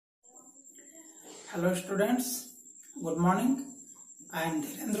Hello students, good morning. I am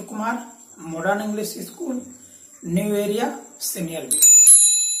Dhirendra, Modern English School, New Area, Senior B.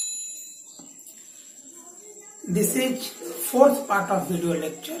 This is fourth part of video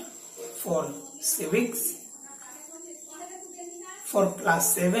lecture for civics for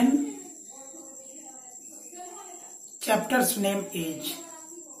class 7. Chapter's name is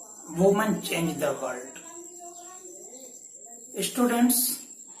Women Change the World. Students,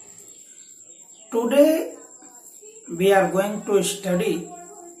 today we are going to study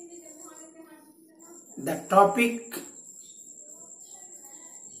the topic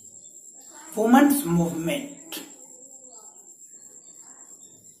Women's Movement.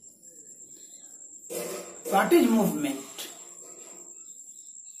 What is movement?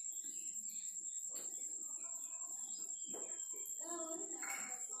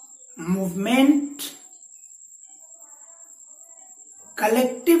 Movement,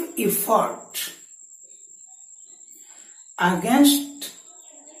 collective effort against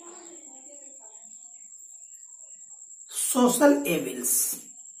social evils.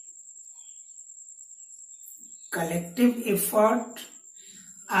 Collective effort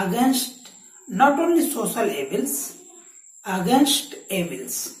against not only social evils, against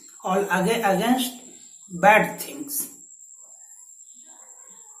evils, or against bad things.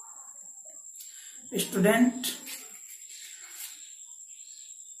 Student,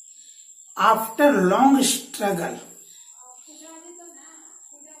 after long struggle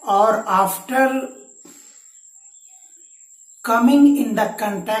or after coming in the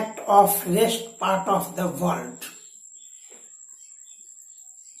contact of rest part of the world,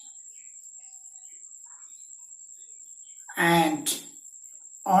 and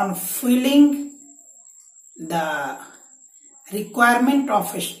on feeling the requirement of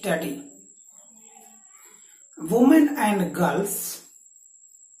study, women and girls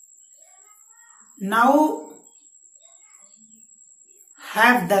now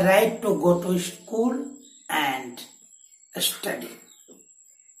have the right to go to school and study.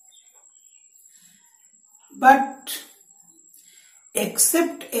 But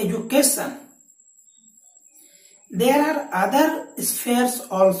except education, there are other spheres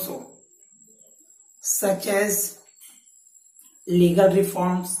also, such as legal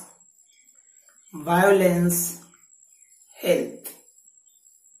reforms, violence, health.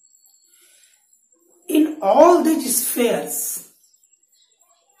 In all these spheres,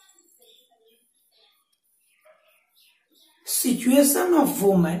 situation of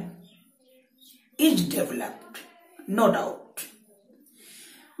women is developed, no doubt.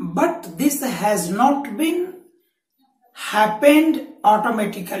 But this has not been happened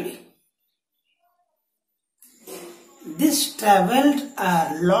automatically. This traveled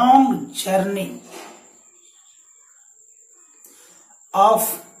a long journey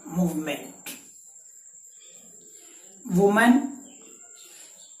of movement. Women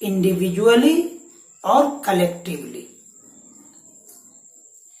individually or collectively,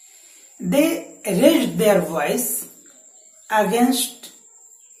 they raised their voice against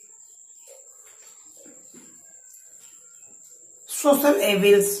social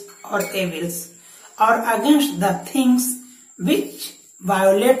evils or against the things which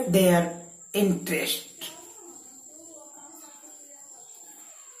violate their interest.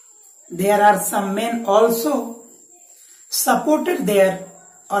 There are some men also supported their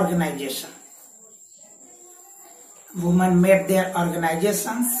organization. Women made their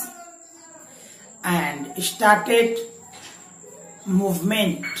organizations and started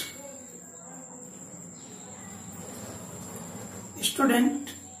movement.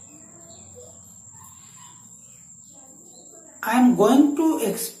 Student, I am going to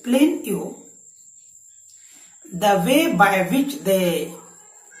explain you the way by which they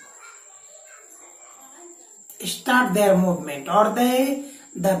start their movement, or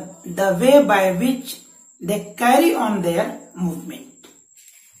the way by which they carry on their movement.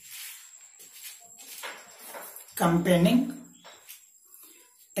 Campaigning,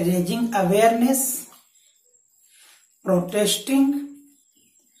 raising awareness, protesting,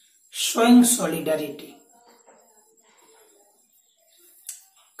 showing solidarity.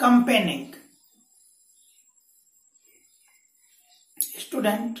 Campaigning.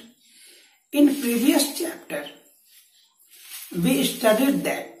 Student, in previous chapter, we studied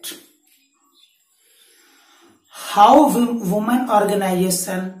that how women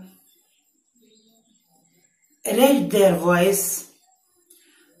organization raised their voice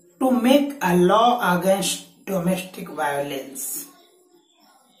to make a law against domestic violence.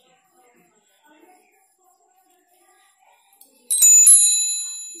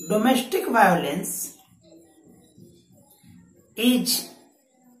 Domestic violence is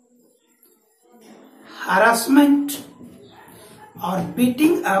harassment or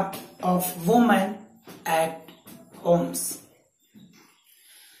beating up of women at homes.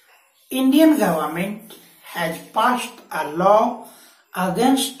 Indian government has passed a law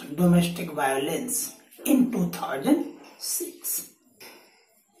against domestic violence in 2006.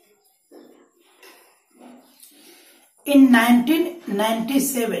 In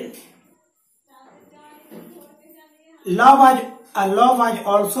 1997, a law was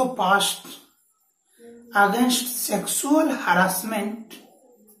also passed against sexual harassment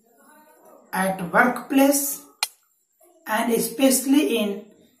at workplace and especially in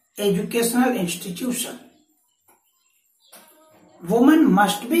educational institutions. Women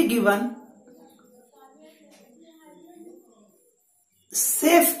must be given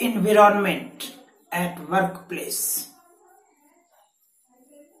safe environment at workplace.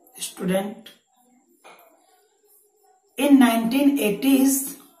 Student, in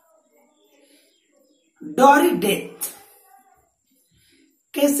 1980s, dowry death.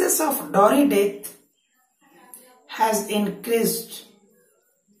 Cases of dowry death has increased.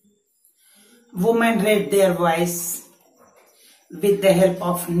 Women raised their voice with the help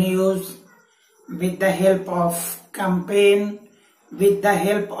of news, with the help of campaign, with the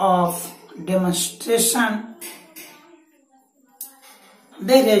help of demonstration.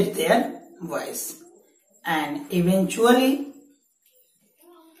 They raised their voice, and eventually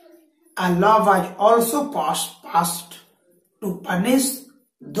a law was also passed to punish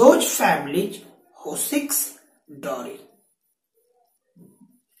those families who seek dowry.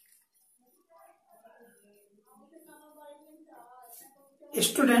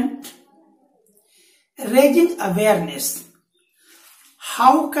 Student, raising awareness.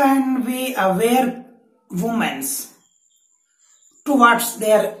 How can we aware women towards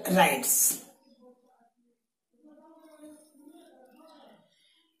their rights?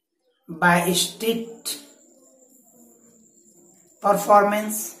 By state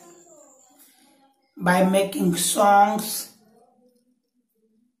performance, by making songs,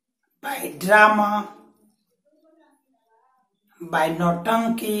 by drama, by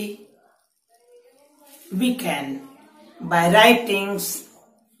notanki, we can, by writings,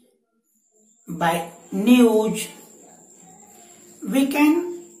 by news, we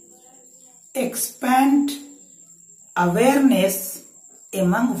can expand awareness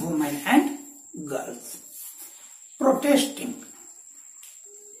among women and girls. Protesting.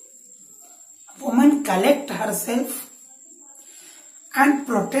 Women collect herself and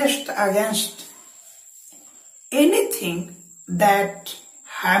protest against anything that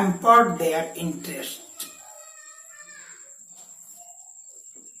hampered their interest.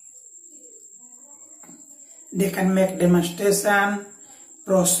 They can make demonstration,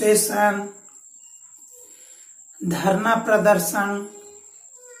 procession, dharna pradarshan,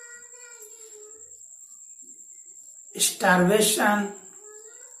 starvation,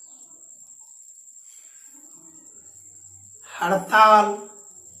 hartal,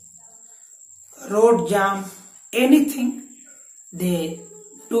 road jam, anything they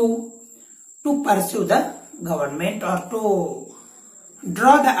do to pursue the government or to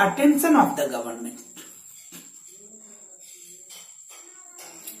draw the attention of the government.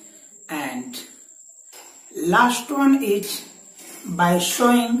 And last one is by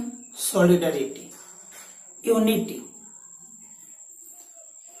showing solidarity, unity.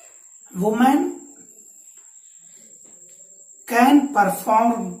 Women can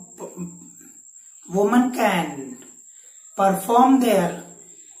perform their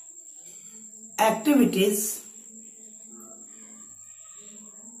activities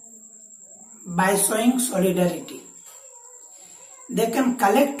by showing solidarity. They can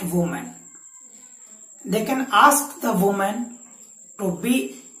collect women. They can ask the women to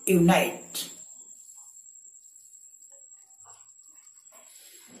be unite.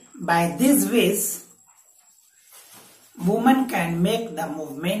 By these ways, women can make the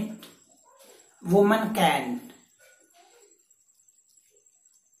movement. Women can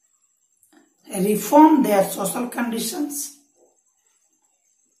reform their social conditions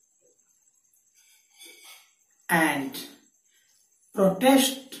and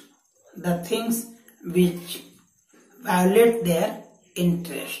protest the things which violate their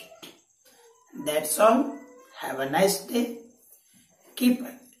interest. That's all. Have a nice day.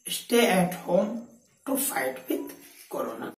 Stay at home to fight with Corona.